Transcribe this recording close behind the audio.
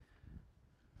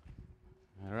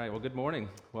All right, well, good morning.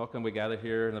 Welcome. We gather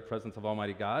here in the presence of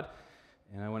Almighty God,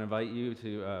 and I want to invite you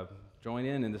to join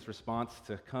in this response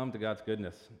to come to God's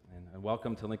goodness. And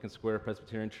welcome to Lincoln Square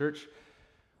Presbyterian Church.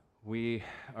 We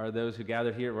are those who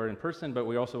gather here. We're in person, but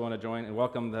we also want to join and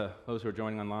welcome those who are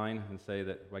joining online and say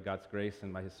that by God's grace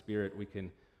and by His Spirit, we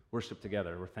can worship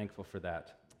together. We're thankful for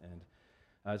that. And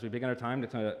as we begin our time, to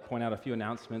kind of point out a few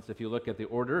announcements. If you look at the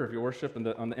order of your worship, and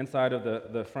on the inside of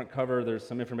the front cover, there's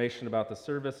some information about the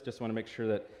service. Just want to make sure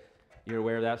that you're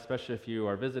aware of that, especially if you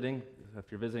are visiting. If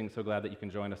you're visiting, so glad that you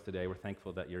can join us today. We're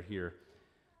thankful that you're here.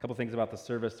 A couple things about the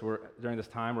service. During this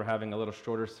time, we're having a little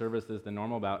shorter services than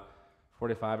normal, about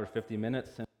 45 or 50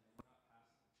 minutes.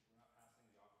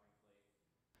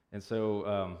 And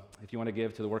so if you want to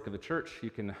give to the work of the church,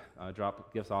 you can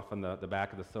drop gifts off on the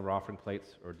back of the silver offering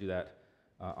plates or do that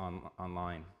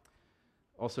online.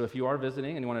 Also, if you are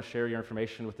visiting and you want to share your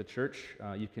information with the church,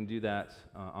 you can do that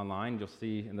online. You'll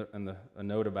see a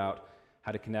note about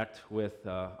how to connect with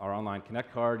our online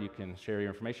Connect card. You can share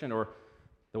your information, or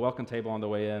the welcome table on the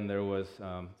way in, there was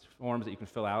forms that you can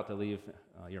fill out to leave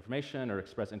your information or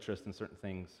express interest in certain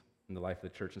things in the life of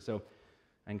the church. And so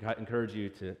I encourage you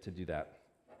to do that.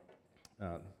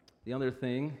 The other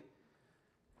thing,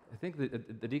 I think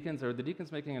the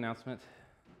deacons making an announcement?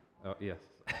 Oh, yes.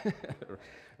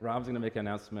 Rob's going to make an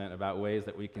announcement about ways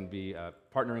that we can be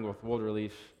partnering with World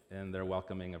Relief in their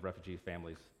welcoming of refugee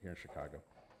families here in Chicago.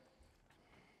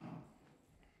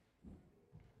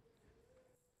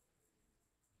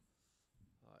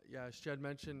 As Jed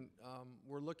mentioned,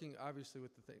 we're looking, obviously,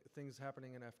 with the things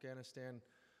happening in Afghanistan.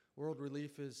 World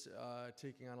Relief is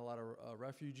taking on a lot of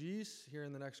refugees here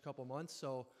in the next couple months,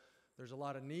 so there's a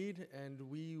lot of need, and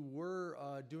we were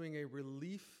doing a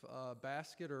relief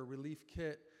basket or relief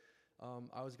kit.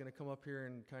 I was going to come up here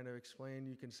and kind of explain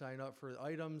you can sign up for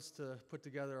items to put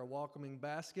together a welcoming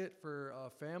basket for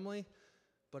a family,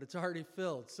 but it's already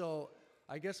filled. So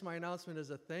I guess my announcement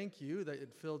is a thank you that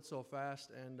it filled so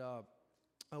fast, and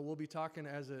we'll be talking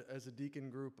as a deacon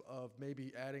group of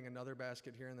maybe adding another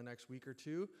basket here in the next week or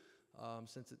two,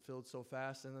 since it filled so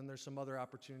fast. And then there's some other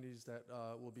opportunities that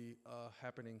will be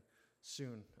happening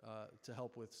soon to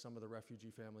help with some of the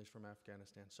refugee families from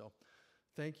Afghanistan. So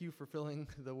thank you for filling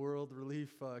the World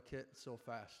Relief kit so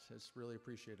fast. It's really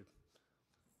appreciated.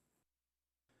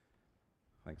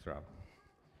 Thanks, Rob.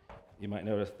 You might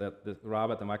notice that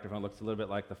Rob at the microphone looks a little bit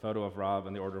like the photo of Rob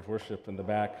in the order of worship in the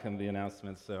back and the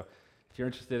announcements. So if you're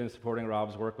interested in supporting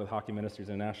Rob's work with Hockey Ministries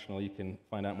International, you can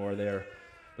find out more there.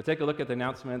 But take a look at the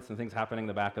announcements and things happening in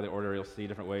the back of the order. You'll see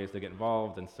different ways to get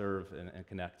involved and serve and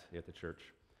connect at the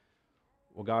church.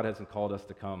 Well, God hasn't called us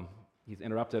to come. He's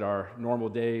interrupted our normal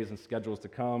days and schedules to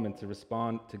come and to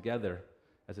respond together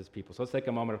as His people. So let's take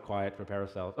a moment of quiet to prepare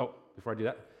ourselves. Oh, before I do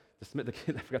that, dismiss the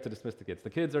kids. I forgot to dismiss the kids. The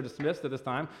kids are dismissed at this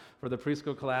time for the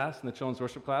preschool class and the children's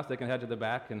worship class. They can head to the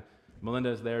back, and Melinda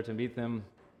is there to meet them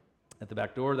at the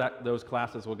back door. Those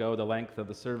classes will go the length of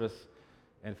the service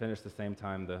and finish the same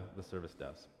time the service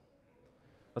does.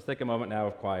 Let's take a moment now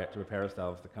of quiet to prepare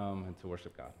ourselves to come and to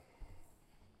worship God.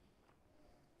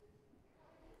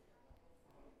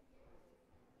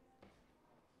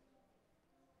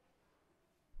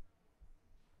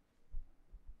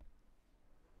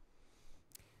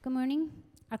 Good morning.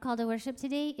 Our call to worship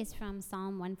today is from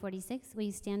Psalm 146. Will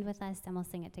you stand with us and we'll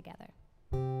sing it together?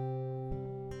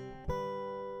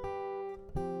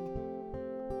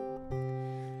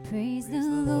 Praise the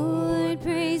Lord,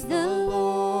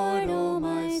 oh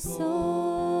my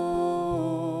soul.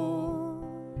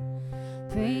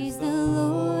 Praise the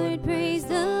Lord,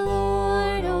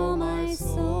 oh my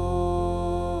soul.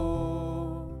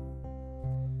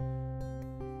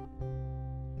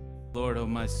 Lord, oh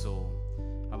my soul,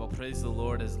 I will praise the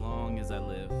Lord as long as I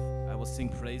live. I will sing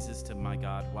praises to my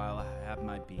God while I have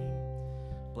my being.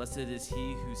 Blessed is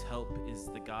he whose help is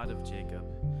the God of Jacob,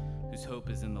 whose hope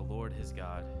is in the Lord his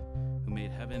God, who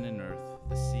made heaven and earth,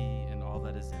 the sea, and all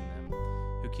that is in them,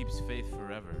 who keeps faith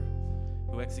forever,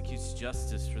 who executes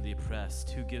justice for the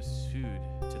oppressed, who gives food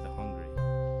to the hungry.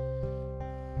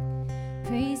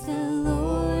 Praise the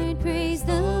Lord,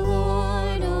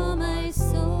 oh my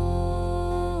soul.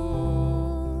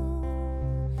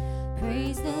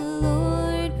 Praise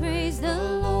the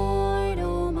Lord,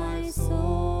 oh my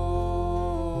soul.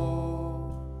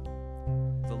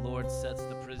 The Lord sets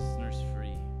the prisoners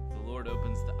free. The Lord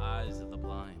opens the eyes of the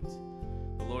blind.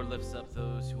 The Lord lifts up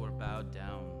those who are bowed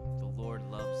down. The Lord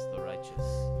loves the righteous.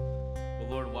 The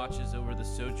Lord watches over the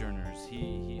sojourners.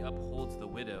 He upholds the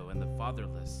widow and the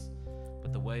fatherless,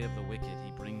 but the way of the wicked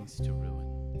he brings to ruin.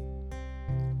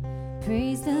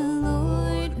 Praise the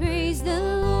Lord,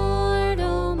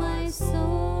 oh my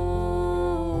soul.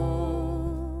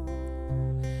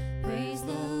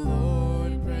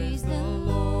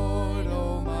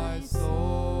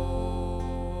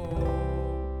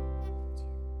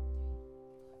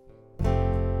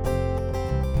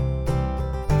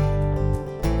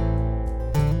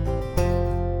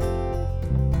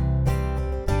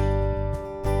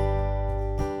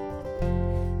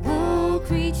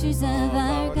 virtues of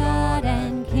our God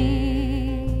and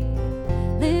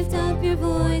King. Lift up your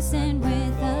voice and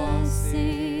with us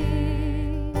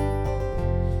sing.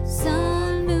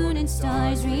 Sun, moon, and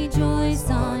stars rejoice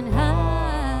on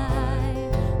high.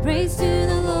 Praise to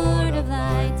the Lord of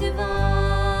light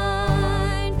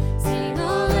divine. Sing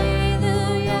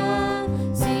hallelujah,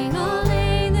 sing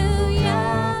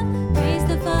hallelujah. Praise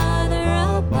the Father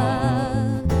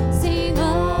above. Sing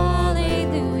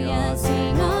hallelujah,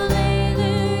 sing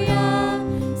hallelujah,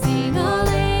 sing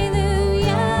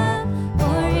hallelujah.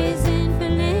 For his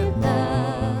infinite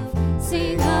love.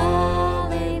 Sing hallelujah.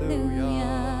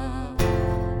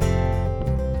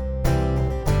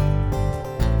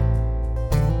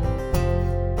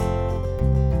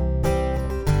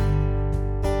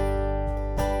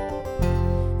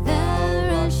 The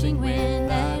rushing wind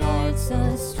that earth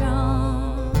so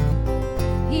strong,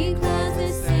 he clouds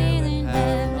the sailing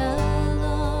heaven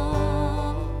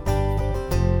along.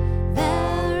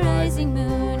 The rising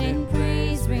moon in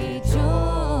praise rejoice.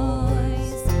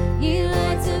 Ye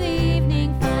lights of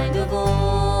evening find a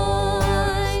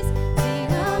voice. Sing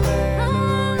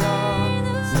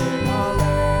hallelujah, sing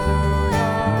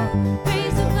hallelujah.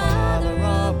 Praise the Father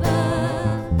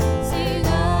above. Sing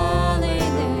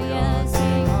hallelujah,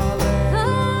 sing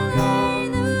hallelujah.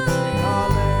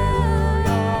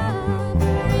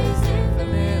 For his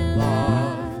infinite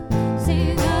love.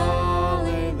 Sing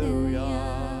hallelujah.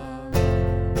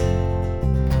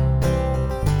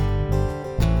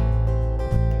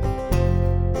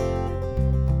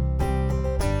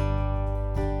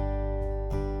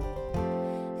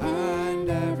 And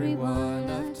everyone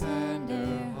of tender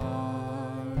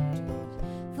heart,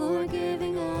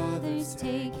 forgiving others,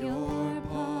 take your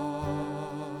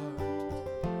part.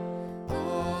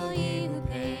 All ye who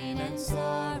pain and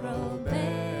sorrow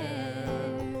bear,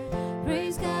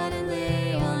 praise God and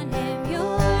lay on him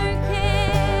your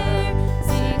care.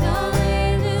 Sing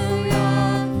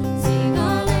hallelujah, sing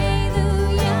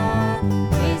hallelujah.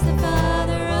 Praise the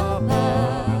Father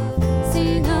above.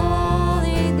 Sing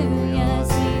hallelujah,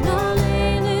 sing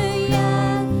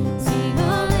hallelujah, sing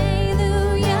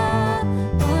hallelujah.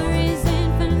 For his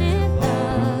infinite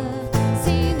love.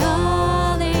 Sing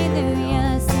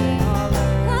hallelujah, sing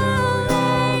hallelujah.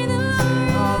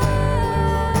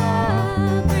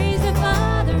 Praise the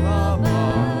Father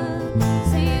above.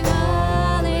 Sing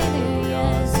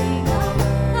hallelujah, sing hallelujah.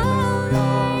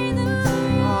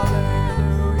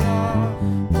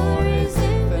 For his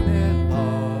infinite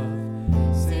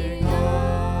love. Sing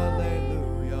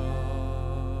hallelujah.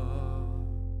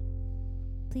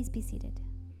 Please be seated.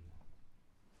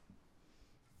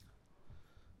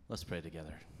 Let's pray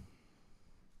together.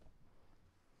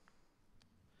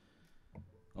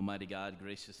 Almighty God,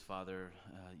 gracious Father,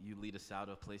 you lead us out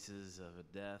of places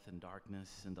of death and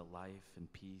darkness into life and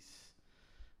peace.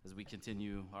 As we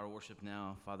continue our worship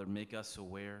now, Father, make us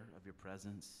aware of your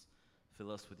presence.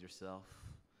 Fill us with yourself.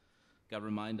 God,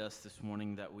 remind us this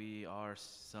morning that we are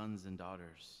sons and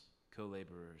daughters,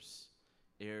 co-laborers,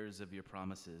 heirs of your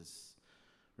promises.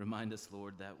 Remind us,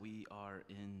 Lord, that we are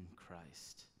in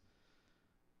Christ.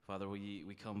 Father,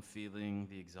 we come feeling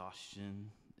the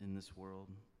exhaustion in this world.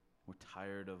 We're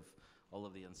tired of all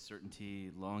of the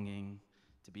uncertainty, longing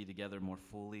to be together more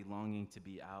fully, longing to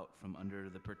be out from under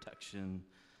the protection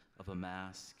of a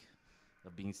mask,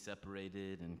 of being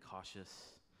separated and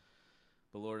cautious.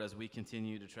 But Lord, as we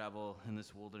continue to travel in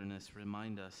this wilderness,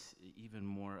 remind us even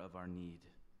more of our need,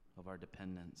 of our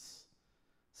dependence.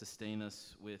 Sustain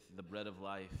us with the bread of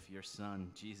life, your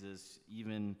Son, Jesus,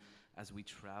 even as we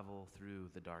travel through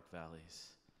the dark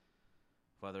valleys.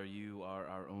 Father, you are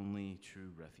our only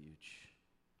true refuge,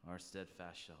 our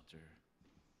steadfast shelter.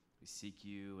 We seek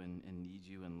you and need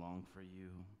you and long for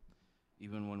you,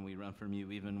 even when we run from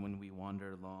you, even when we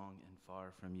wander long and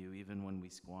far from you, even when we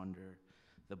squander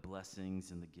the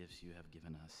blessings and the gifts you have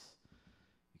given us.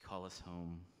 You call us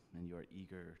home, and you are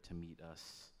eager to meet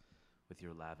us with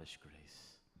your lavish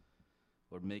grace.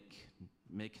 Lord, make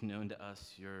known to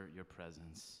us your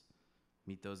presence.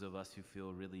 Meet those of us who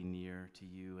feel really near to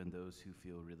you and those who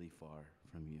feel really far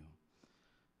from you.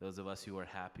 Those of us who are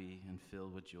happy and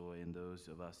filled with joy and those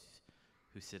of us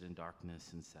who sit in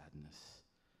darkness and sadness.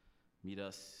 Meet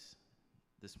us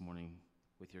this morning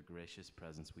with your gracious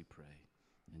presence, we pray.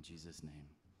 In Jesus' name,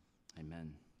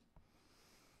 amen.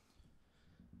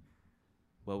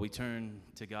 Well, we turn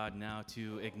to God now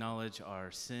to acknowledge our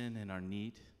sin and our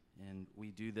need, and we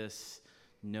do this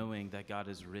knowing that God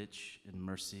is rich in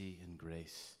mercy and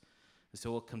grace. And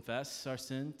so we'll confess our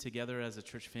sin together as a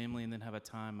church family and then have a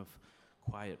time of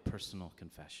quiet personal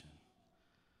confession.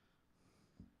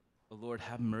 Oh Lord,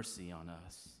 have mercy on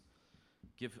us.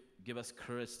 Give us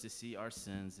courage to see our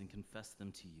sins and confess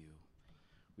them to you.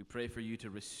 We pray for you to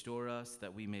restore us,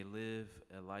 that we may live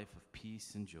a life of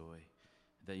peace and joy,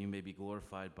 that you may be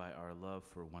glorified by our love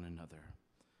for one another.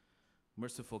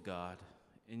 Merciful God,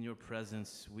 in your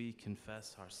presence we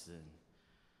confess our sin.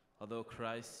 Although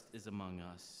Christ is among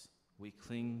us, we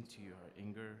cling to your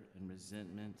anger and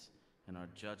resentment and our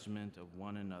judgment of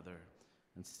one another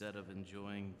instead of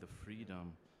enjoying the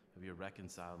freedom of your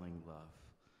reconciling love.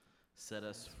 Set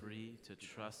us free to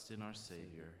trust in our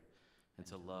Savior and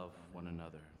to love one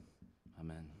another.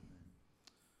 Amen.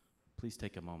 Please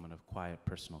take a moment of quiet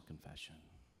personal confession.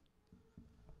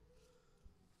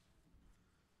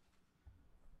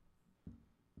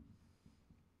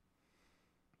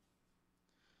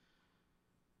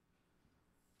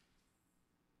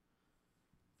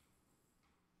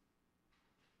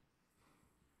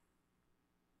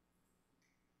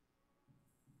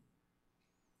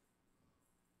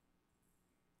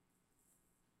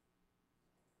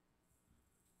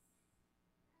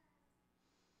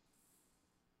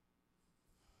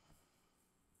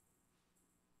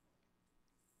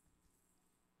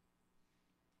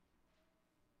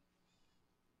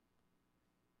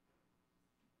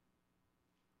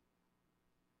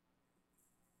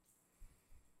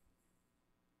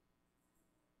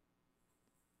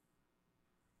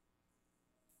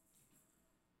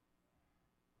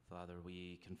 Father,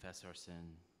 we confess our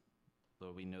sin.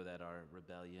 Lord, we know that our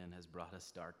rebellion has brought us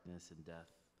darkness and death.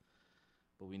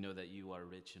 But we know that you are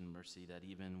rich in mercy, that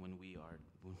even when we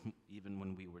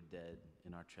were dead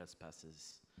in our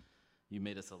trespasses, you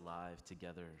made us alive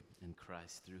together in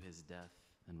Christ through his death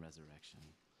and resurrection.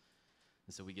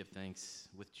 And so we give thanks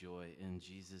with joy in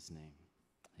Jesus' name.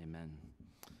 Amen.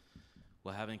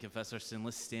 Well, having confessed our sin,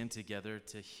 let's stand together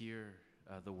to hear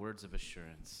the words of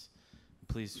assurance.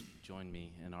 Please join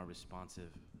me in our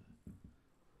responsive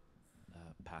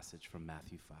passage from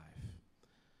Matthew 5.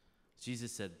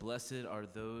 Jesus said, "Blessed are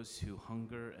those who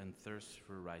hunger and thirst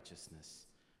for righteousness,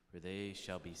 for they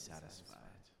shall be satisfied."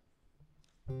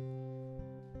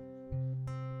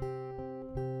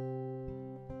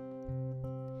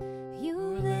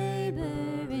 Your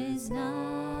labor is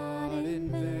not in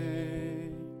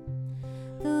vain,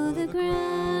 though the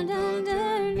ground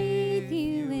underneath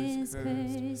you is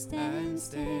cursed and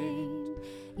stained.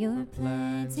 Your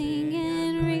planting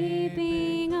and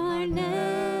reaping are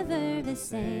never the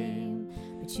same,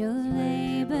 but your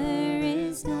labor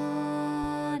is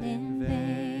not in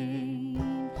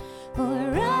vain. For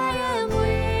I am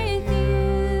with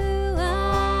you,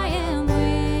 I am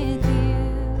with you,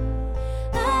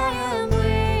 I am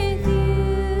with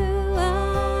you,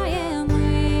 I am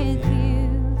with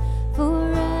you.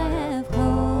 For I have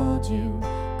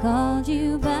called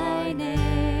you by name.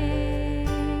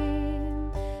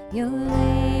 Your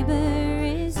labor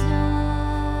is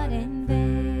not in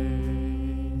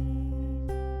vain.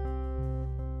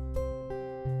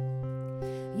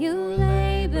 Your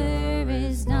labor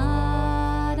is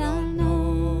not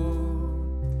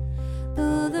unknown.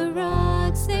 Though the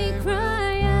rocks they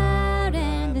cry out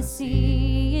and the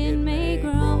sea it may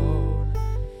groan,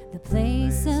 the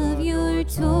place of your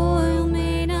toil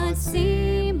may not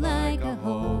seem like a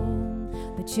home,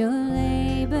 but your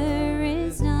labor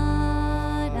is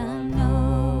not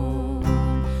unknown.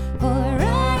 For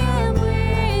I am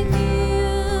with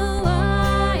you,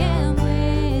 I am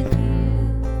with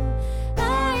you,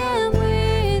 I am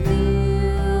with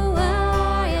you,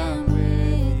 I am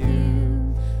with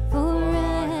you. For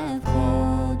I have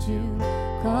called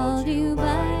you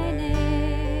by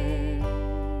name.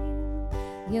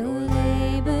 Your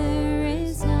labor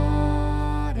is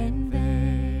not in vain.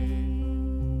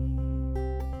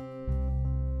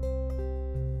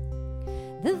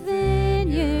 The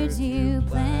vineyards you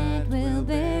plant will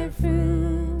bear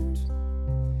fruit.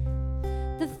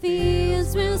 The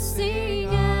fields will sing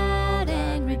out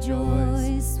and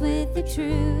rejoice with the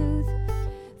truth.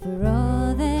 For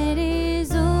all that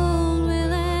is old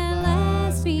will at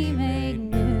last be made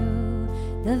new.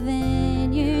 The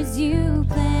vineyards you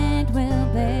plant will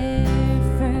bear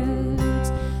fruit.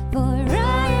 For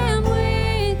I am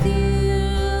with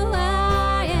you,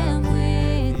 I am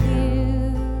with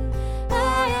you,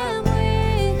 I am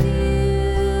with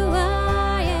you,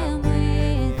 I am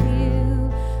with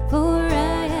you. For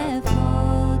I have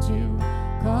called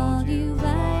you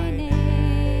by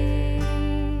name.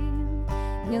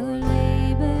 Your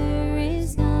labor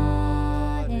is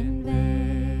not in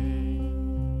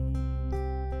vain.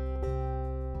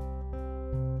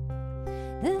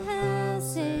 The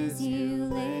houses you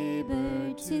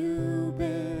labor to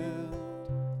build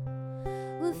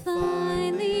will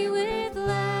finally with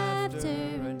laughter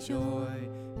and joy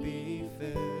be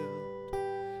filled.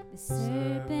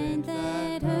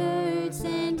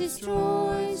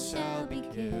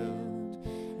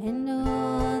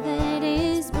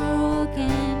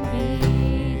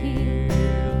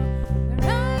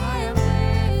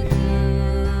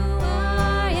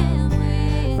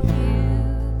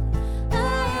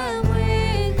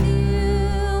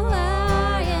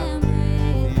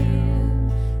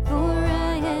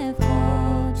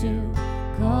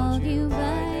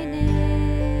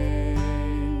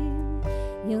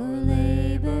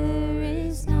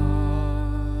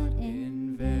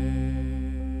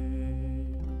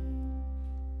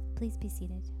 be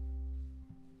seated.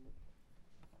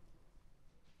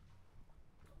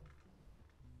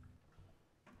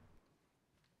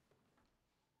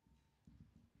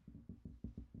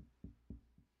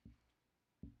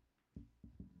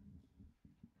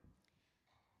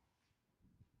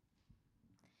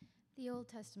 The Old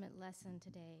Testament lesson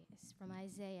today is from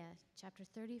Isaiah chapter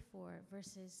 34,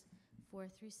 verses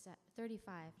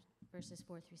 35, verses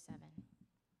 4 through 7.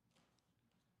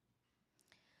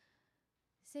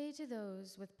 Say to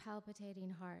those with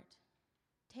palpitating heart,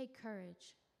 take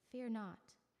courage, fear not.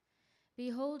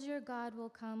 Behold, your God will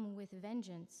come with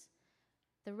vengeance.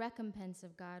 The recompense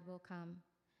of God will come,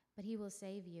 but he will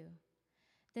save you.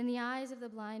 Then the eyes of the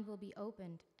blind will be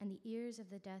opened, and the ears of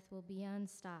the deaf will be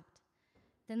unstopped.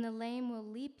 Then the lame will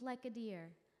leap like a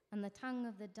deer, and the tongue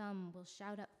of the dumb will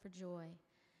shout up for joy.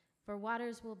 For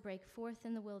waters will break forth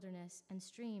in the wilderness, and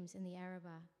streams in the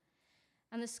Arabah.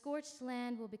 And the scorched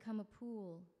land will become a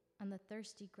pool, and the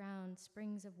thirsty ground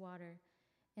springs of water.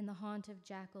 In the haunt of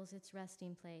jackals its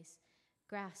resting place,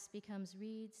 grass becomes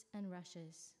reeds and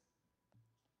rushes.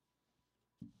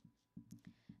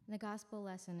 The gospel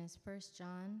lesson is 1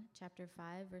 John chapter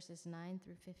 5, verses 9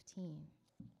 through 15.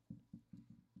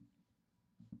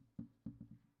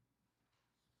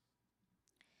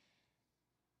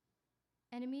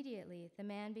 And immediately the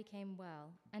man became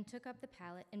well and took up the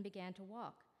pallet and began to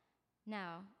walk.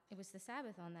 Now it was the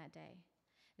Sabbath on that day.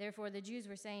 Therefore the Jews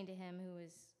were saying to him who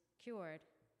was cured,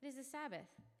 "It is the Sabbath,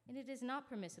 and it is not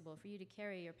permissible for you to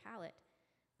carry your pallet."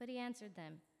 But he answered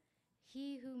them,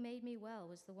 "He who made me well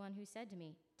was the one who said to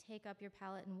me, 'Take up your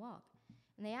pallet and walk.'"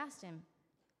 And they asked him,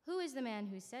 "Who is the man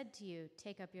who said to you,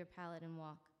 'Take up your pallet and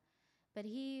walk'?" But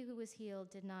he who was healed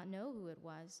did not know who it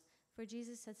was, for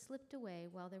Jesus had slipped away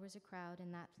while there was a crowd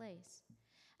in that place.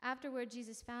 Afterward,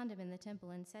 Jesus found him in the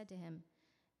temple and said to him,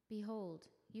 "Behold,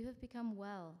 you have become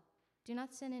well. Do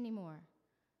not sin anymore,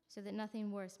 so that nothing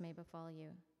worse may befall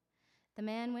you." The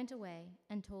man went away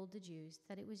and told the Jews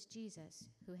that it was Jesus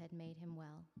who had made him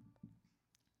well.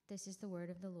 This is the word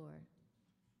of the Lord.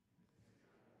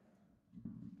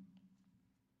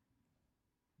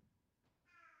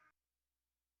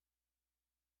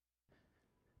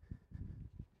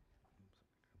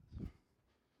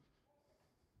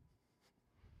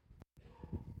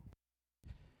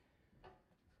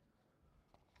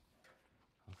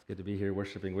 It's good to be here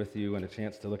worshiping with you and a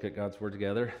chance to look at God's Word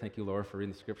together. Thank you, Laura, for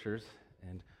reading the Scriptures.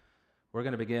 And we're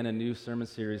going to begin a new sermon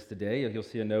series today. You'll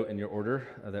see a note in your order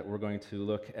that we're going to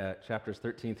look at chapters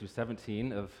 13 through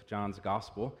 17 of John's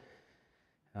Gospel.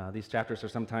 These chapters are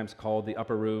sometimes called the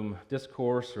Upper Room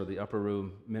Discourse or the Upper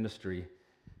Room Ministry.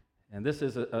 And this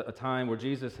is a time where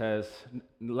Jesus has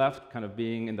left kind of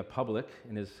being in the public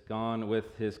and has gone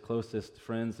with his closest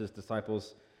friends, his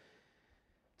disciples,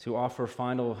 to offer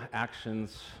final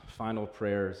actions, final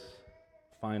prayers,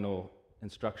 final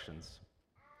instructions,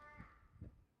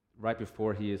 right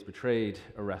before he is betrayed,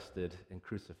 arrested, and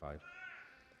crucified.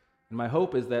 And my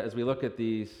hope is that as we look at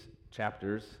these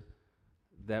chapters,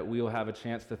 that we will have a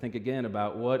chance to think again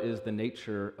about what is the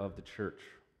nature of the church,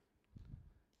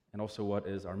 and also what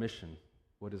is our mission.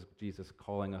 What is Jesus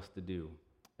calling us to do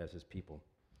as his people?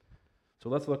 So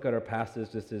let's look at our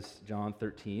passage. This is John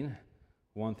 13,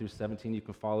 1 through 17. You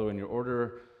can follow in your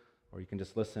order, or you can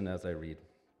just listen as I read.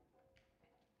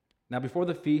 Now, before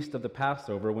the feast of the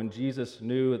Passover, when Jesus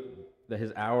knew that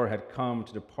his hour had come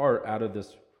to depart out of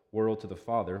this world to the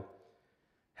Father,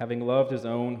 having loved his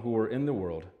own who were in the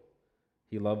world,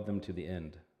 he loved them to the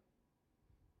end.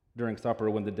 During supper,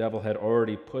 when the devil had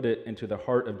already put it into the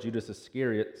heart of Judas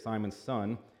Iscariot, Simon's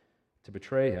son, to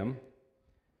betray him,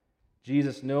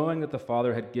 Jesus, knowing that the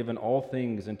Father had given all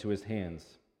things into his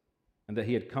hands, and that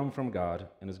he had come from God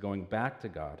and is going back to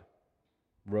God,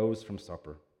 rose from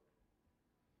supper.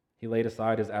 He laid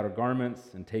aside his outer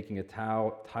garments and, taking a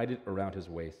towel, tied it around his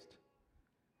waist.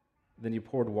 Then he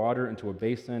poured water into a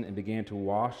basin and began to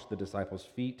wash the disciples'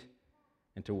 feet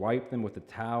and to wipe them with the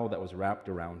towel that was wrapped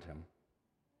around him.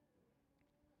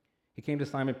 He came to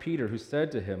Simon Peter, who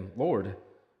said to him, "Lord,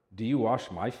 do you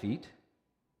wash my feet?"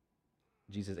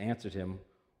 Jesus answered him,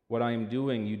 "What I am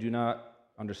doing you do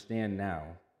not understand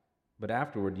now, but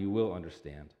afterward you will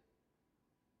understand."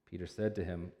 Peter said to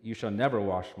him, "You shall never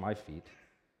wash my feet."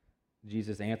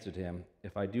 Jesus answered him,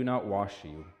 "If I do not wash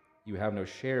you, you have no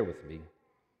share with me."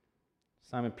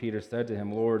 Simon Peter said to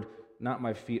him, "Lord, not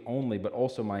my feet only, but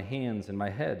also my hands and my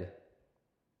head."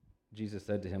 Jesus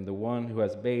said to him, "The one who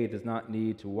has bathed does not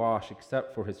need to wash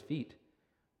except for his feet,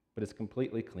 but is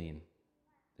completely clean.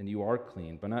 And you are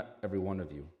clean, but not every one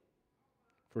of you."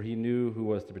 For he knew who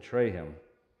was to betray him.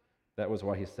 That was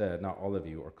why he said, "Not all of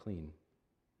you are clean."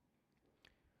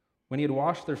 When he had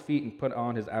washed their feet and put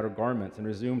on his outer garments and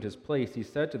resumed his place, he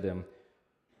said to them,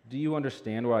 "Do you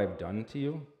understand what I have done to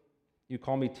you? You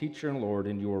call me teacher and Lord,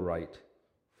 and you are right,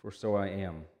 for so I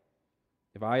am.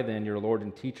 If I then, your Lord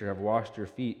and teacher, have washed your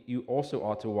feet, you also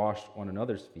ought to wash one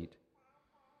another's feet.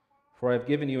 For I have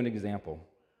given you an example,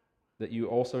 that you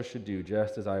also should do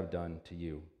just as I have done to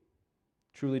you.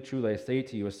 Truly, truly, I say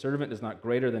to you, a servant is not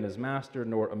greater than his master,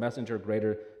 nor a messenger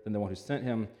greater than the one who sent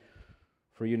him.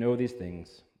 For you know these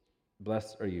things.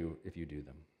 Blessed are you if you do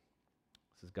them."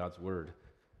 This is God's word,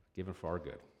 given for our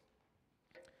good.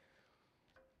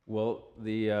 Well,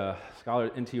 the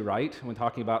scholar N.T. Wright, when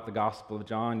talking about the Gospel of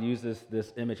John, uses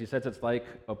this image. He says it's like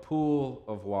a pool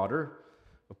of water,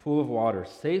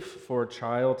 safe for a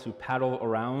child to paddle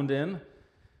around in,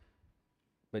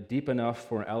 but deep enough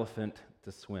for an elephant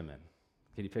to swim in.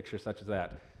 Can you picture such as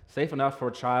that? Safe enough for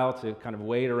a child to kind of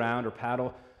wade around or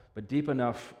paddle, but deep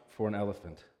enough for an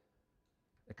elephant.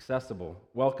 Accessible,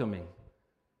 welcoming,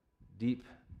 deep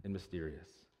and mysterious.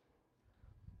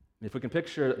 If we can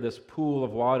picture this pool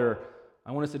of water,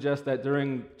 I want to suggest that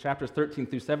during chapters 13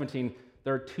 through 17,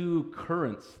 there are two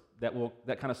currents that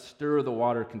kind of stir the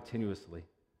water continuously.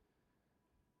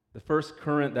 The first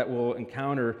current that we'll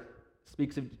encounter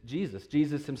speaks of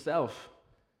Jesus himself,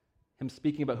 him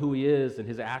speaking about who he is and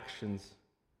his actions.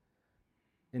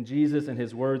 In Jesus and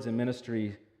his words and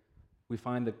ministry, we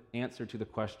find the answer to the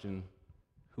question,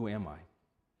 who am I?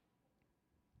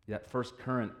 That first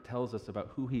current tells us about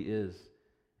who he is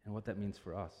and what that means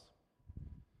for us.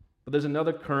 But there's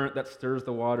another current that stirs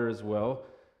the water as well.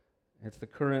 It's the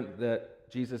current that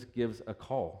Jesus gives a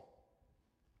call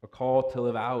to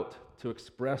live out, to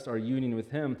express our union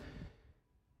with him.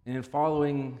 And in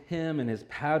following him and his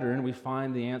pattern, we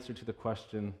find the answer to the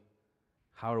question,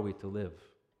 how are we to live?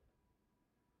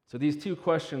 So these two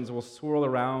questions will swirl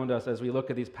around us as we look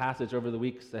at these passages over the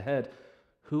weeks ahead.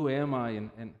 Who am I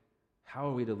and how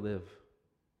are we to live?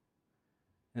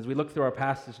 As we look through our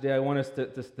passage today, I want us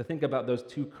to think about those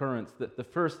two currents. The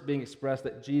first being expressed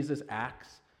that Jesus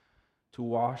acts to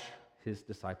wash his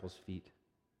disciples' feet.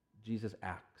 Jesus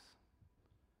acts.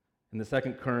 And the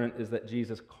second current is that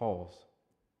Jesus calls.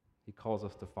 He calls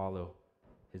us to follow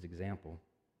his example.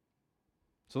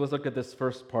 So let's look at this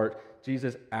first part.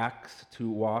 Jesus acts to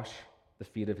wash the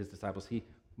feet of his disciples. He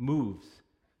moves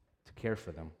to care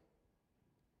for them.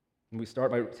 And we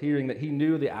start by hearing that he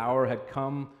knew the hour had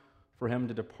come for him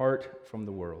to depart from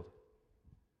the world.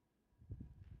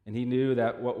 And he knew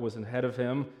that what was ahead of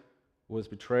him was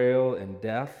betrayal and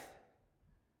death.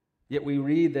 Yet we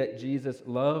read that Jesus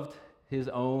loved his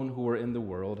own who were in the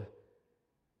world,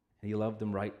 and he loved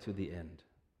them right to the end,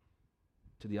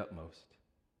 to the utmost.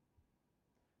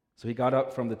 So he got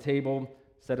up from the table,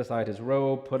 set aside his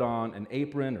robe, put on an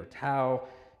apron or towel.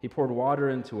 He poured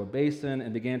water into a basin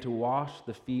and began to wash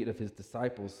the feet of his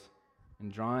disciples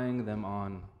and drying them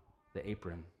on the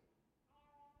apron.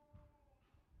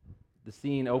 The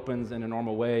scene opens in a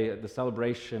normal way at the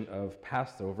celebration of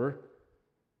Passover,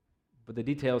 but the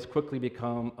details quickly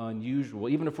become unusual.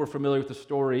 Even if we're familiar with the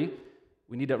story,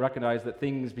 we need to recognize that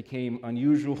things became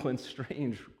unusual and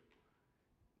strange.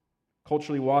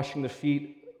 Culturally, washing the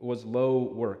feet was low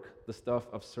work, the stuff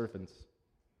of servants.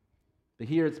 But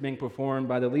here it's being performed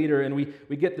by the leader, and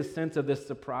we get the sense of this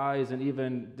surprise and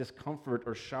even discomfort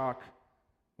or shock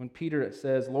when Peter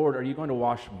says, "Lord, are you going to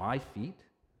wash my feet?"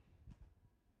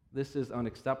 This is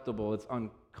unacceptable. It's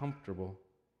uncomfortable.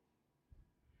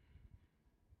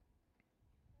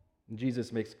 And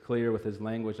Jesus makes clear with his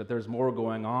language that there's more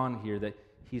going on here, that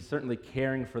he's certainly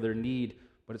caring for their need,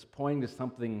 but it's pointing to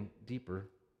something deeper,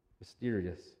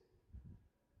 mysterious.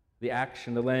 The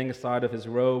action, the laying aside of his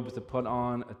robes to put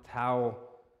on a towel,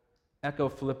 echo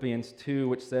Philippians 2,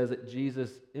 which says that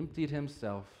Jesus emptied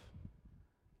himself,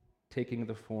 taking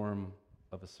the form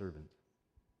of a servant.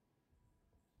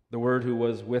 The Word who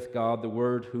was with God, the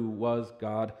Word who was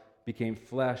God, became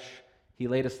flesh. He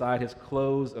laid aside his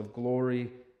clothes of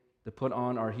glory to put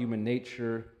on our human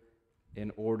nature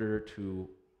in order to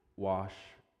wash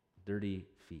dirty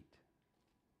feet.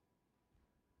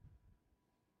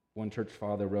 One church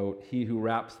father wrote, "He who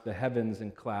wraps the heavens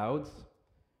in clouds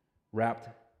wrapped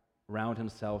round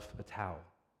himself a towel.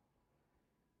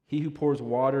 He who pours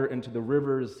water into the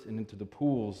rivers and into the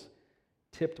pools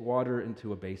tipped water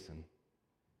into a basin.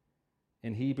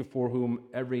 And he before whom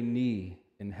every knee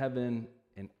in heaven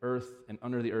and earth and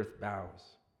under the earth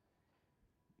bows,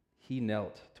 he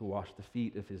knelt to wash the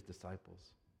feet of his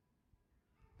disciples."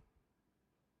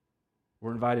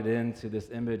 We're invited into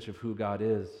this image of who God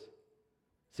is.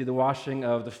 See, the washing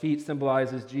of the feet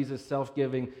symbolizes Jesus'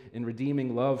 self-giving and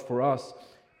redeeming love for us,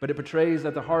 but it portrays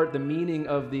at the heart the meaning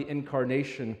of the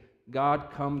incarnation. God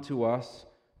come to us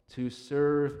to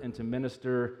serve and to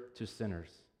minister to sinners.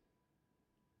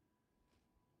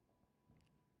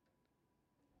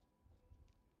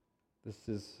 This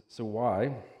is so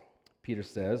why Peter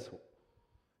says,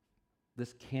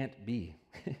 this can't be.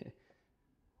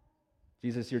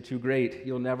 Jesus, you're too great.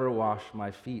 You'll never wash my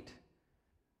feet.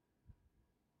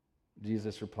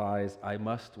 Jesus replies, I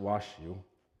must wash you.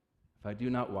 If I do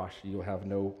not wash you, you'll have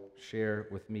no share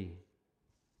with me.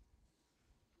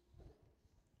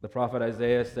 The prophet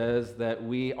Isaiah says that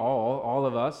we all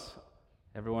of us,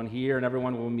 everyone here and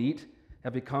everyone we'll meet,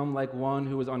 have become like one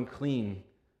who is unclean.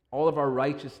 All of our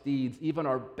righteous deeds, even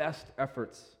our best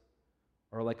efforts,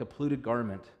 are like a polluted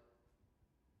garment.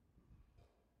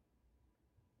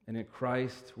 And in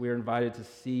Christ, we are invited to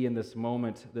see in this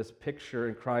moment, this picture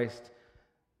in Christ,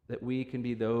 that we can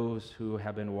be those who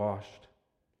have been washed,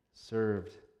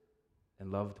 served,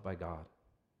 and loved by God.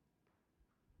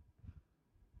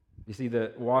 You see,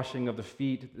 the washing of the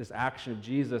feet, this action of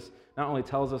Jesus, not only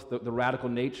tells us the radical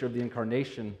nature of the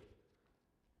incarnation,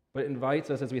 but it invites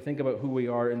us, as we think about who we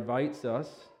are, invites us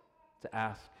to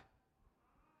ask,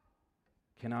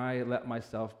 can I let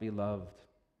myself be loved?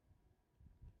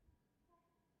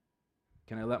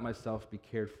 Can I let myself be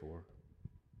cared for?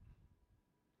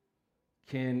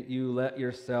 Can you let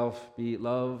yourself be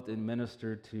loved and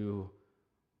ministered to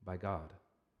by God?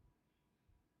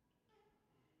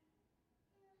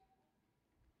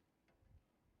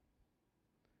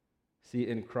 See,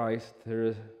 in Christ,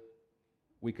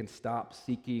 we can stop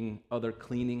seeking other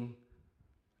cleaning,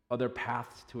 other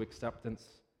paths to acceptance,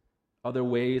 other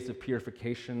ways of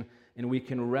purification, and we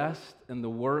can rest in the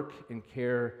work and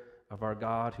care of our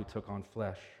God who took on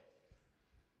flesh.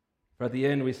 For at the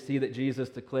end, we see that Jesus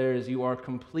declares, you are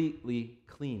completely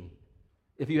clean.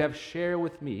 If you have share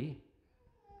with me,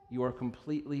 you are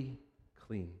completely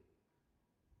clean.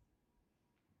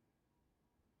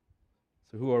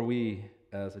 So who are we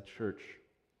as a church?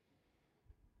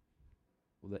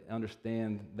 Well, to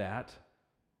understand that,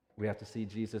 we have to see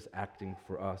Jesus acting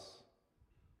for us.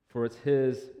 For it's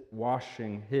his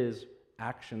washing, his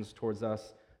actions towards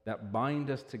us that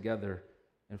bind us together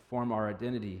and form our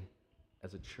identity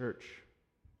as a church.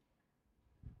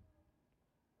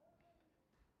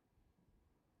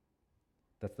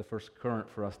 That's the first current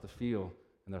for us to feel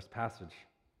in this passage.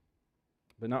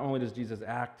 But not only does Jesus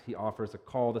act, he offers a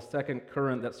call. The second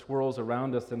current that swirls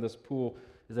around us in this pool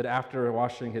is that after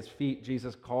washing his feet,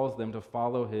 Jesus calls them to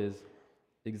follow his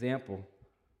example,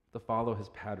 to follow his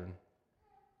pattern.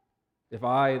 If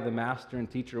I, the master and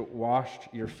teacher, washed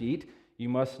your feet, you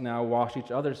must now wash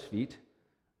each other's feet.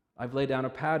 I've laid down a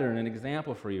pattern, an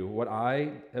example for you. What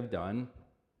I have done,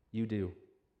 you do.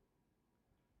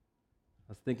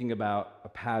 I was thinking about a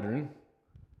pattern.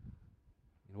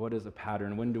 What is a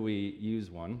pattern? When do we use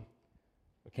one?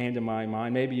 What came to my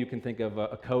mind, maybe you can think of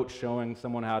a coach showing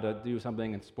someone how to do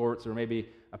something in sports, or maybe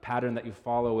a pattern that you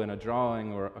follow in a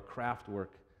drawing or a craft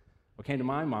work. What came to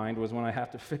my mind was when I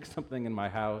have to fix something in my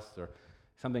house or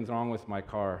something's wrong with my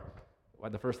car.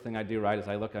 Well, the first thing I do, right, is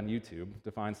I look on YouTube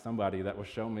to find somebody that will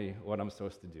show me what I'm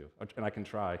supposed to do, and I can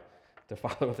try to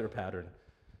follow their pattern.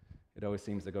 It always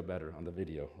seems to go better on the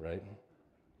video, right?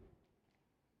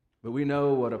 But we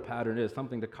know what a pattern is,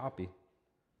 something to copy,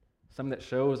 something that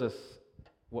shows us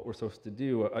what we're supposed to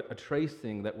do, a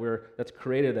tracing that's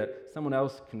created that someone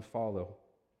else can follow.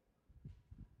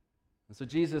 And so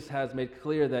Jesus has made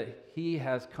clear that he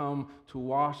has come to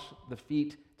wash the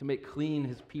feet, to make clean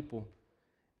his people.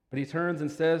 But he turns and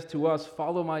says to us,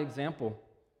 follow my example.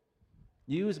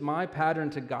 Use my pattern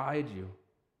to guide you.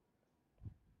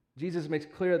 Jesus makes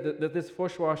clear that this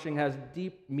foot washing has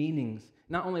deep meanings,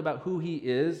 not only about who he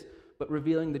is, but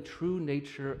revealing the true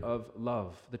nature of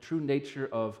love, the true nature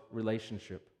of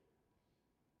relationship.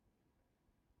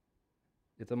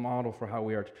 It's a model for how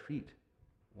we are to treat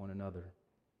one another.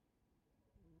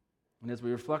 And as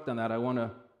we reflect on that, I want to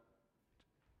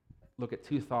look at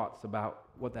two thoughts about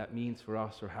what that means for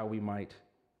us or how we might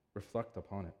reflect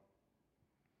upon it.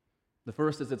 The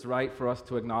first is it's right for us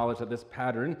to acknowledge that this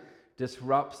pattern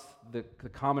disrupts the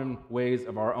common ways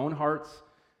of our own hearts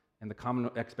and the common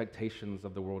expectations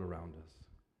of the world around us.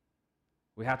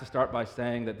 We have to start by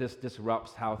saying that this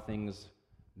disrupts how things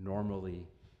normally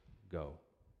go.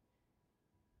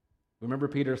 Remember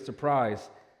Peter's surprise.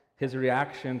 His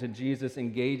reaction to Jesus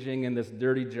engaging in this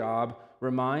dirty job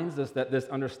reminds us that this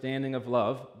understanding of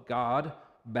love, God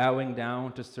bowing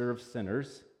down to serve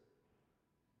sinners,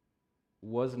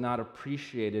 was not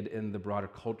appreciated in the broader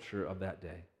culture of that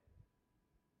day.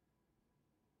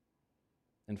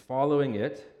 And following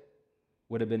it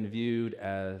would have been viewed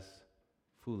as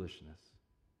foolishness.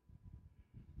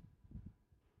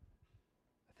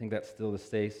 I think that's still the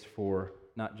case for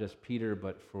not just Peter,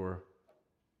 but for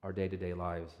our day-to-day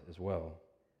lives as well.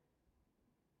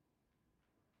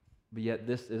 But yet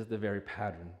this is the very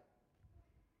pattern.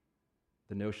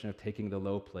 The notion of taking the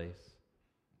low place,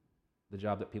 the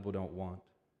job that people don't want,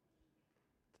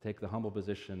 to take the humble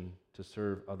position to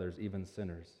serve others, even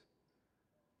sinners.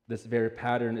 This very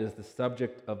pattern is the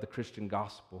subject of the Christian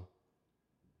gospel.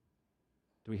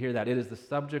 Do we hear that? It is the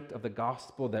subject of the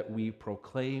gospel that we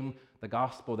proclaim, the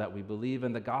gospel that we believe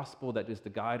in, the gospel that is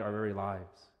to guide our very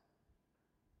lives.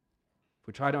 If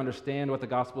we try to understand what the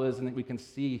gospel is, and we can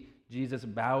see Jesus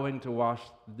bowing to wash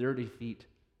the dirty feet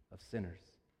of sinners.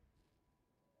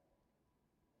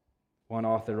 One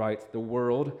author writes, "The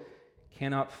world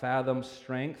cannot fathom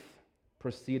strength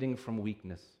proceeding from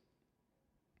weakness,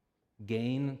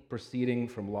 gain proceeding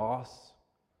from loss,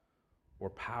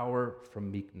 or power from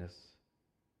meekness.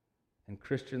 And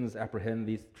Christians apprehend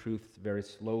these truths very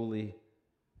slowly,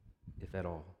 if at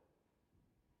all."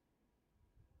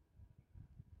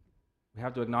 We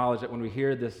have to acknowledge that when we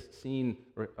hear this scene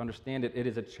or understand it, it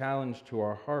is a challenge to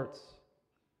our hearts.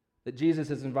 That Jesus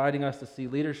is inviting us to see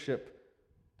leadership,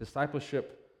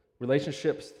 discipleship,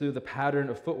 relationships through the pattern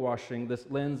of foot washing, this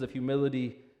lens of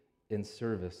humility and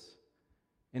service.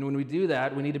 And when we do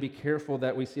that, we need to be careful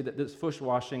that we see that this foot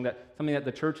washing, that something that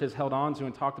the church has held on to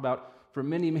and talked about for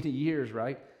many, many years,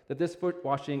 right? That this foot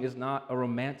washing is not a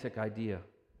romantic idea.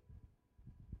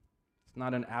 It's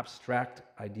not an abstract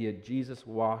idea. Jesus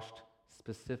washed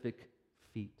specific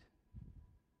feet.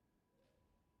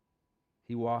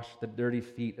 He washed the dirty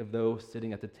feet of those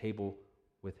sitting at the table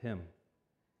with him,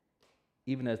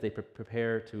 even as they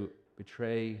prepare to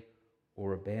betray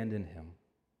or abandon him.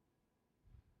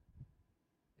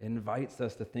 It invites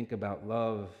us to think about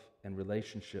love and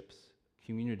relationships,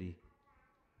 community,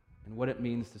 and what it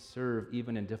means to serve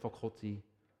even in difficulty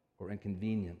or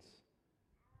inconvenience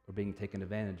or being taken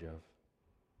advantage of.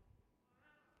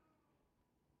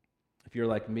 If you're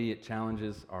like me, it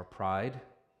challenges our pride,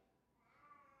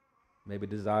 maybe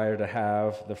desire to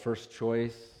have the first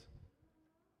choice,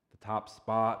 the top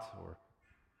spot, or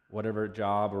whatever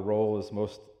job or role is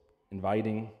most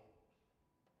inviting.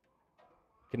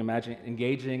 You can imagine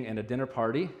engaging in a dinner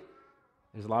party.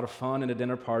 There's a lot of fun in a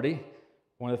dinner party.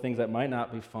 One of the things that might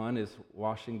not be fun is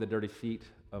washing the dirty feet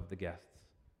of the guests.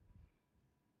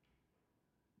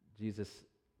 Jesus'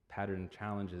 pattern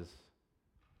challenges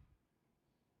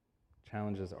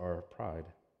our pride.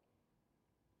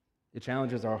 It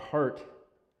challenges our heart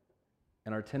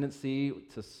and our tendency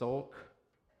to sulk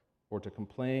or to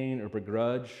complain or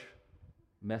begrudge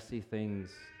messy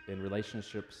things in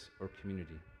relationships or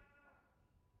community.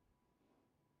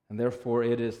 And therefore,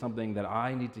 it is something that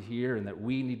I need to hear and that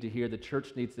we need to hear, the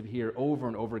church needs to hear over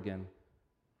and over again,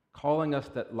 calling us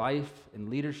that life and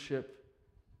leadership,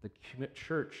 the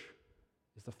church,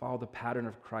 is to follow the pattern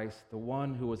of Christ, the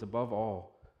one who is above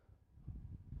all,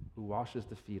 who washes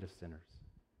the feet of sinners.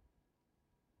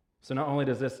 So not only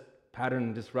does this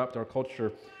pattern disrupt our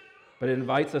culture, but it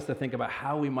invites us to think about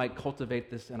how we might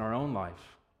cultivate this in our own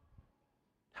life.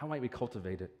 How might we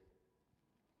cultivate it?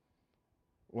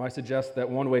 Well, I suggest that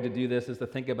one way to do this is to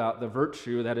think about the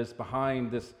virtue that is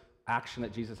behind this action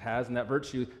that Jesus has, and that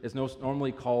virtue is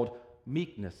normally called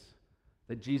meekness,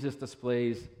 that Jesus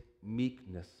displays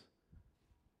meekness.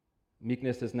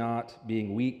 Meekness is not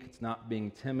being weak, it's not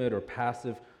being timid or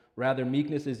passive. Rather,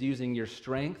 meekness is using your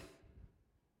strength,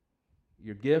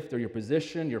 your gift or your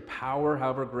position, your power,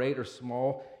 however great or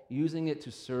small, using it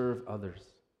to serve others.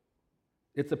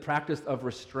 It's a practice of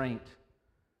restraint,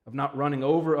 of not running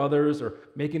over others or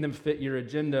making them fit your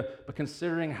agenda, but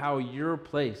considering how your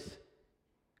place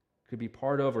could be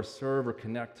part of or serve or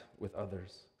connect with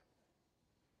others.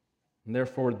 And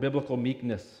therefore, biblical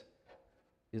meekness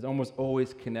is almost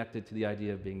always connected to the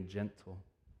idea of being gentle.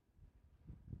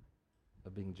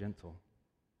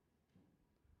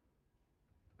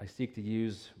 I seek to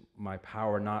use my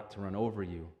power not to run over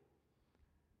you,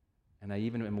 and I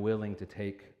even am willing to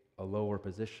take a lower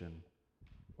position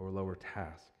or a lower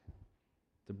task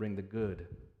to bring the good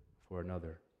for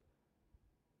another.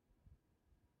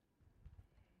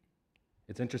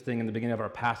 It's interesting in the beginning of our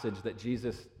passage that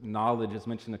Jesus' knowledge is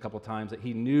mentioned a couple times, that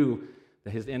he knew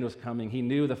that his end was coming. He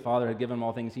knew the Father had given him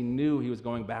all things. He knew he was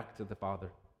going back to the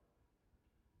Father.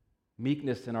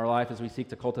 Meekness in our life as we seek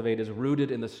to cultivate is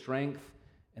rooted in the strength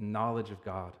and knowledge of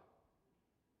God.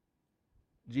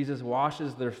 Jesus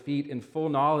washes their feet in full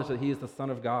knowledge that he is the Son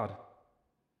of God.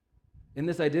 In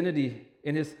this identity,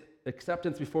 in his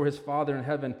acceptance before his Father in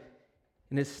heaven,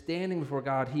 in his standing before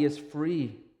God, he is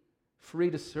free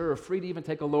to serve, free to even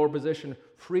take a lower position,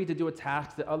 free to do a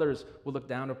task that others will look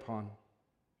down upon.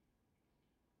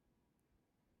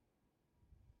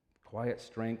 quiet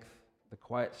strength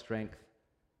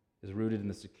is rooted in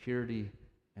the security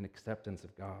and acceptance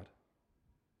of God.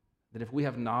 That if we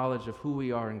have knowledge of who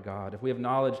we are in God, if we have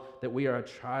knowledge that we are a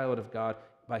child of God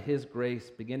by His grace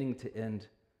beginning to end,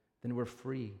 then we're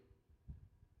free.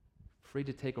 Free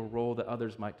to take a role that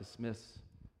others might dismiss.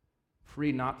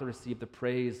 Free not to receive the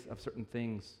praise of certain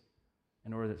things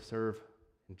in order to serve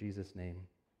in Jesus' name.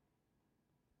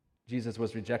 Jesus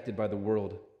was rejected by the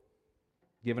world,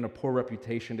 given a poor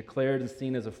reputation, declared and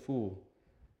seen as a fool,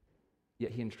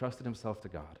 yet He entrusted Himself to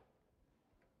God.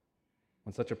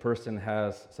 When such a person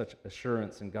has such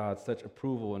assurance in God, such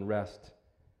approval and rest,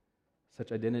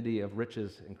 such identity of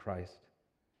riches in Christ,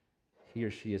 he or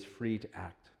she is free to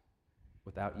act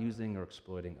without using or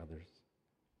exploiting others.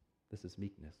 This is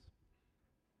meekness.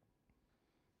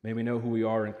 May we know who we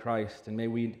are in Christ, and may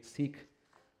we seek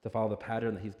to follow the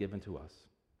pattern that He's given to us,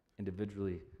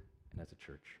 individually and as a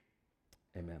church.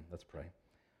 Amen. Let's pray.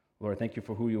 Lord, thank you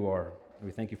for who you are, and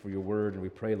we thank you for your word, and we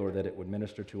pray, Lord, that it would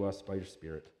minister to us by your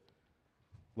Spirit.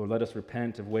 Lord, let us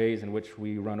repent of ways in which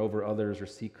we run over others or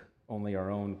seek only our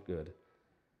own good.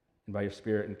 And by your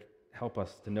Spirit, help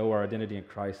us to know our identity in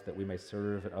Christ, that we may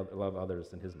serve and love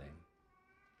others in His name.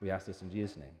 We ask this in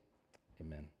Jesus' name.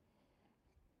 Amen.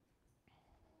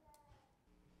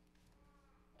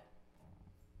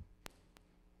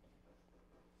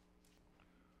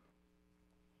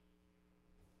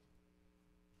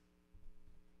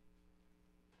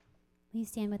 Will you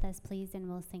stand with us, please, and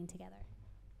we'll sing together.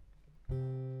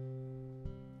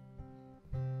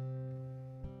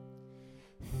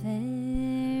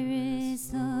 Fair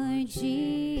is Lord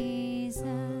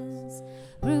Jesus,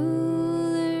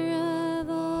 ruler of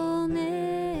all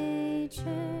nature,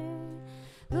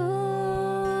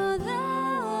 O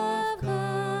thou of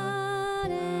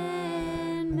God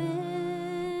and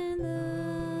man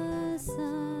the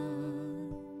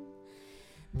Son.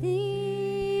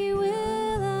 Thee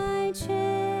will I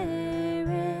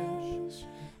cherish,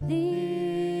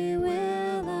 thee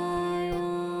will I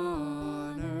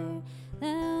honor,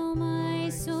 thou my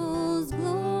soul's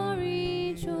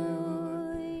glory,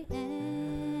 joy,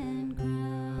 and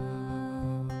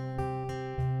crown.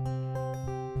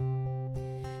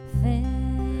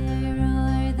 Fair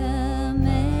are the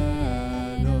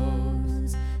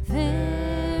meadows,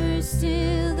 fair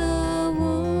still the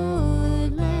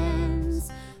woodlands,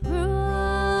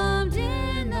 robed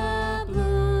in the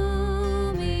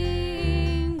blooming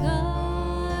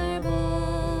garb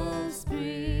of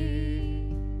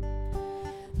spring.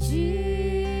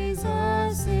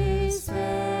 Jesus is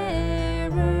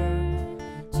fairer,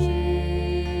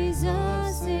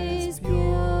 Jesus is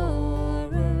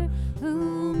purer,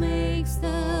 who makes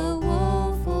the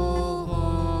woeful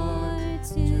heart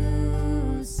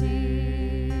to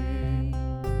sing.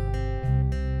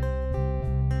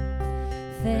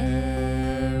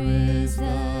 Fair is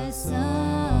the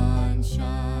sunshine,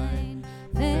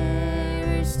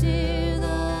 fairer still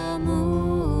the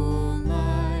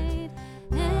moonlight,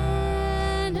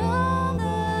 and all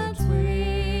the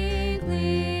twinkling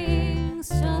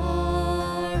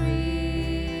starry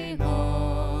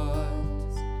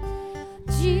hearts.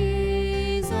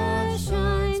 Jesus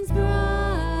shines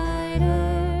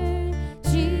brighter,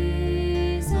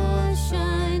 Jesus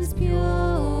shines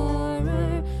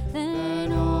purer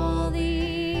than all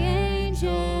the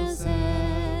angels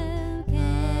e'er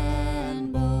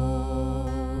can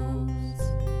boast.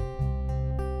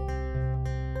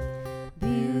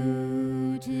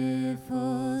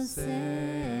 Beautiful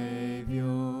Savior,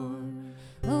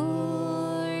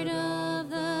 Lord of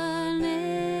the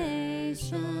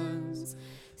nations,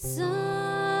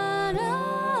 Son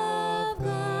of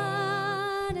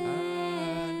God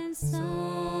and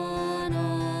Son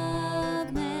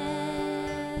of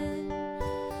man,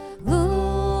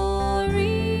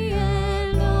 glory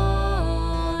and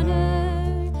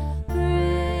honor,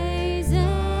 praise,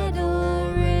 adoration,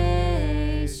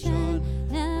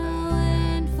 now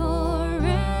and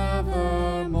forevermore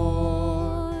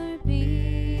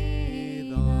be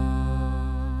thine.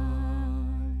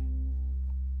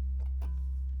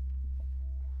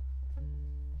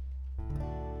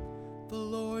 The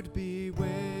Lord be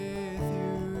with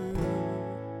you.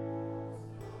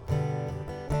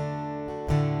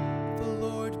 The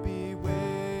Lord be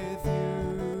with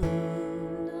you.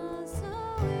 And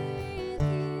also with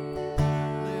you.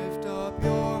 Lift up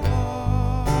your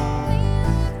heart. We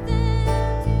lift them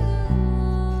to the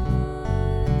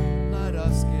Lord. Let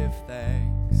us give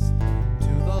thanks to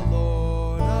the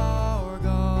Lord our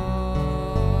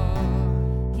God.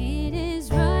 It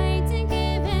is right to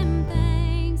give Him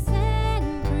thanks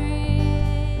and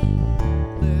praise.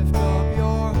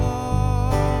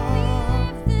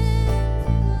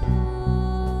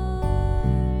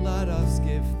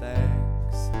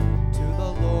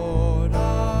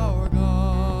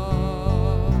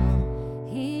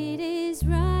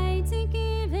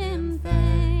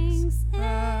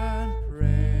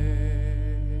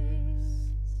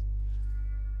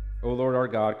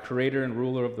 God, creator and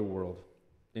ruler of the world.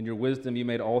 In your wisdom you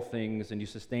made all things, and you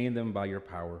sustained them by your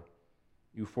power.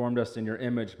 You formed us in your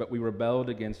image, but we rebelled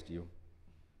against you.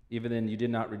 Even then you did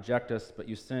not reject us, but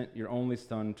you sent your only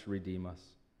Son to redeem us.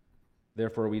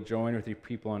 Therefore we join with your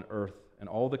people on earth and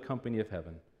all the company of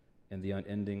heaven in the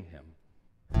unending hymn.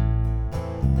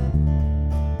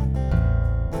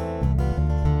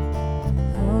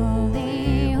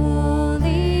 Holy,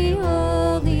 holy,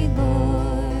 holy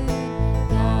Lord,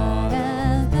 God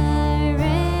of power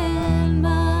and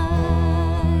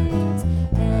might.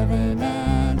 Heaven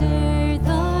and earth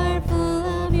are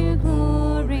full of your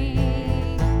glory.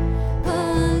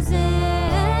 Hosanna,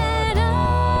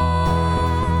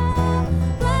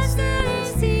 blessed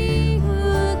is he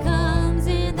who comes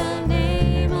in the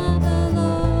name of the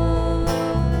Lord.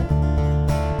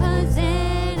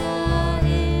 Hosanna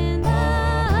in the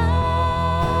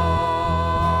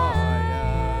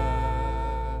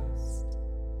highest.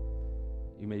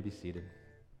 You may be seated.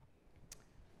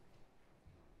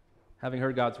 Having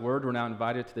heard God's word, we're now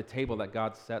invited to the table that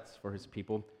God sets for his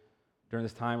people. During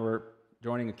this time, we're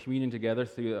joining in communion together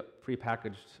through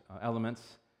prepackaged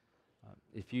elements.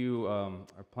 If you are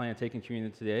planning on taking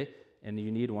communion today and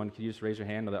you need one, could you just raise your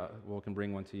hand? We can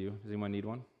bring one to you. Does anyone need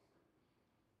one?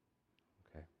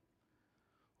 Okay.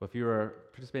 Well, if you are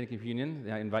participating in communion,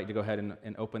 I invite you to go ahead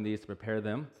and open these to prepare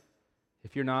them.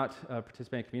 If you're not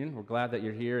participating in communion, we're glad that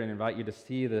you're here and invite you to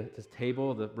see this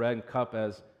table, the bread and cup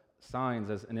as signs,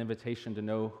 as an invitation to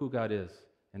know who God is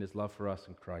and his love for us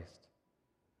in Christ.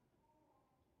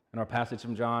 In our passage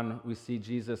from John, we see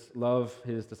Jesus love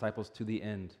his disciples to the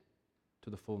end, to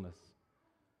the fullness.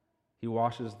 He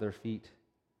washes their feet,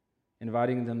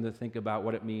 inviting them to think about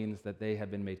what it means that they have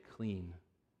been made clean,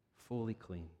 fully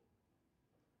clean.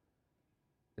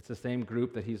 It's the same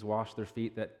group that he's washed their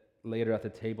feet that later at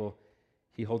the table,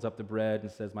 he holds up the bread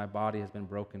and says, my body has been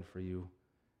broken for you.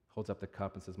 Holds up the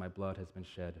cup and says, my blood has been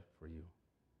shed for you.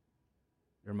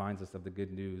 It reminds us of the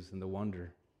good news and the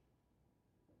wonder.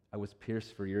 I was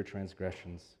pierced for your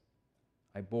transgressions.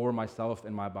 I bore myself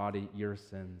in my body your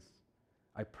sins.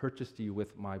 I purchased you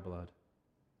with my blood.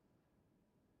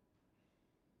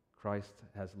 Christ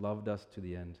has loved us to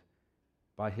the end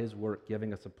by his work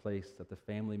giving us a place at the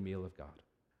family meal of God.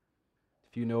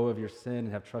 If you know of your sin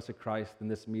and have trusted Christ, then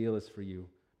this meal is for you,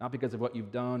 not because of what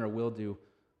you've done or will do,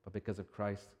 but because of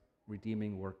Christ's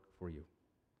redeeming work for you.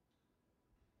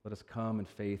 Let us come in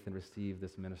faith and receive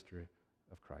this ministry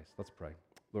of Christ. Let's pray.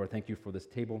 Lord, thank you for this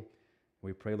table.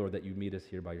 We pray, Lord, that you meet us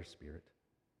here by your Spirit.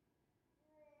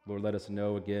 Lord, let us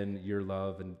know again your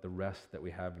love and the rest that we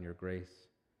have in your grace.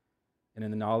 And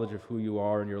in the knowledge of who you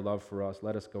are and your love for us,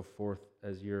 let us go forth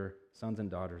as your sons and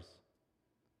daughters,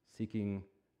 seeking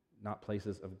not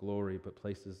places of glory, but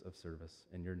places of service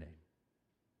in your name.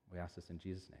 We ask this in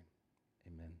Jesus' name.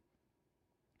 Amen.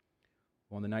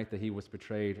 Well, on the night that he was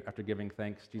betrayed, after giving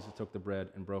thanks, Jesus took the bread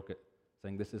and broke it,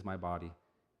 saying, this is my body,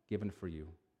 given for you.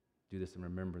 Do this in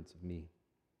remembrance of me.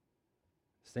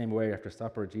 Same way, after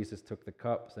supper, Jesus took the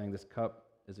cup, saying, this cup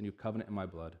is a new covenant in my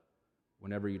blood.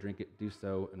 Whenever you drink it, do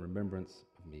so in remembrance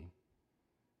of me.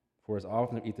 For as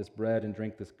often as we eat this bread and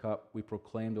drink this cup, we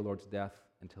proclaim the Lord's death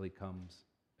until he comes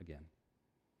again.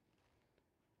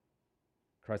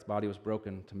 Christ's body was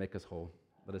broken to make us whole.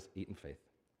 Let us eat in faith.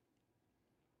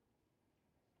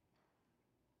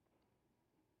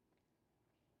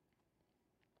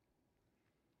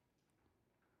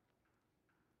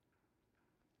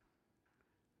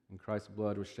 And Christ's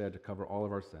blood was shed to cover all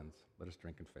of our sins. Let us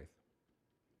drink in faith.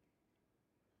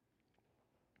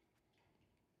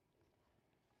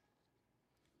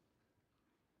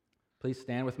 Please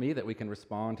stand with me that we can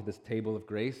respond to this table of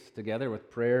grace together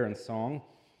with prayer and song.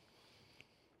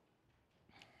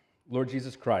 Lord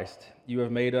Jesus Christ, you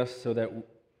have made us so that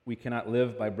we cannot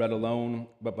live by bread alone,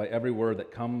 but by every word that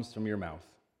comes from your mouth.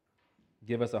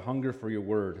 Give us a hunger for your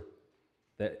word,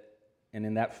 and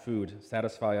in that food,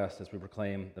 satisfy us as we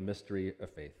proclaim the mystery of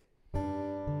faith.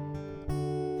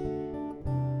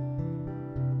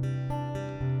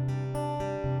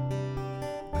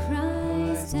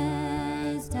 Christ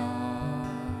has died.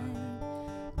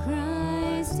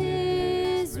 Christ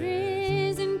is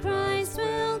risen. Christ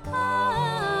will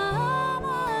come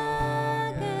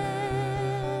again.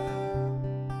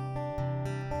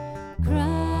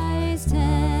 Christ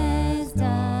has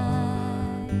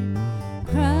died.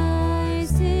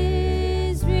 Christ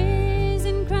is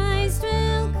risen. Christ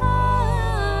will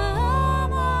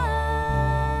come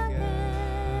again.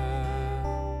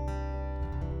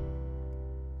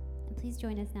 And please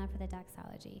join us now for the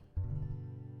doxology.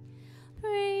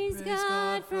 Praise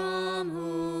God from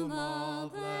whom all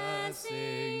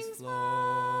blessings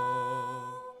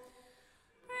flow.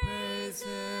 Praise Praise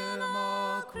him,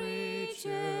 all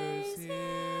creatures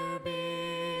here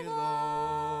below.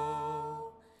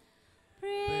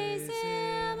 Praise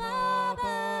him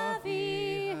above,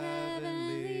 ye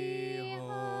heavenly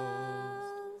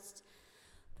host.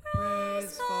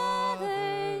 Praise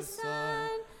Father, Son,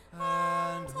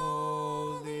 and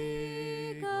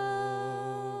Holy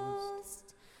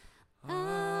Ghost.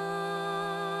 Amen.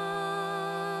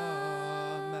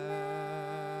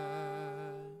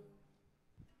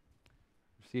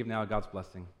 Receive now God's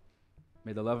blessing.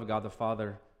 May the love of God the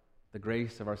Father, the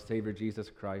grace of our Savior Jesus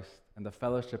Christ, and the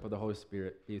fellowship of the Holy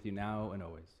Spirit be with you now and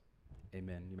always.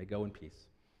 Amen. You may go in peace.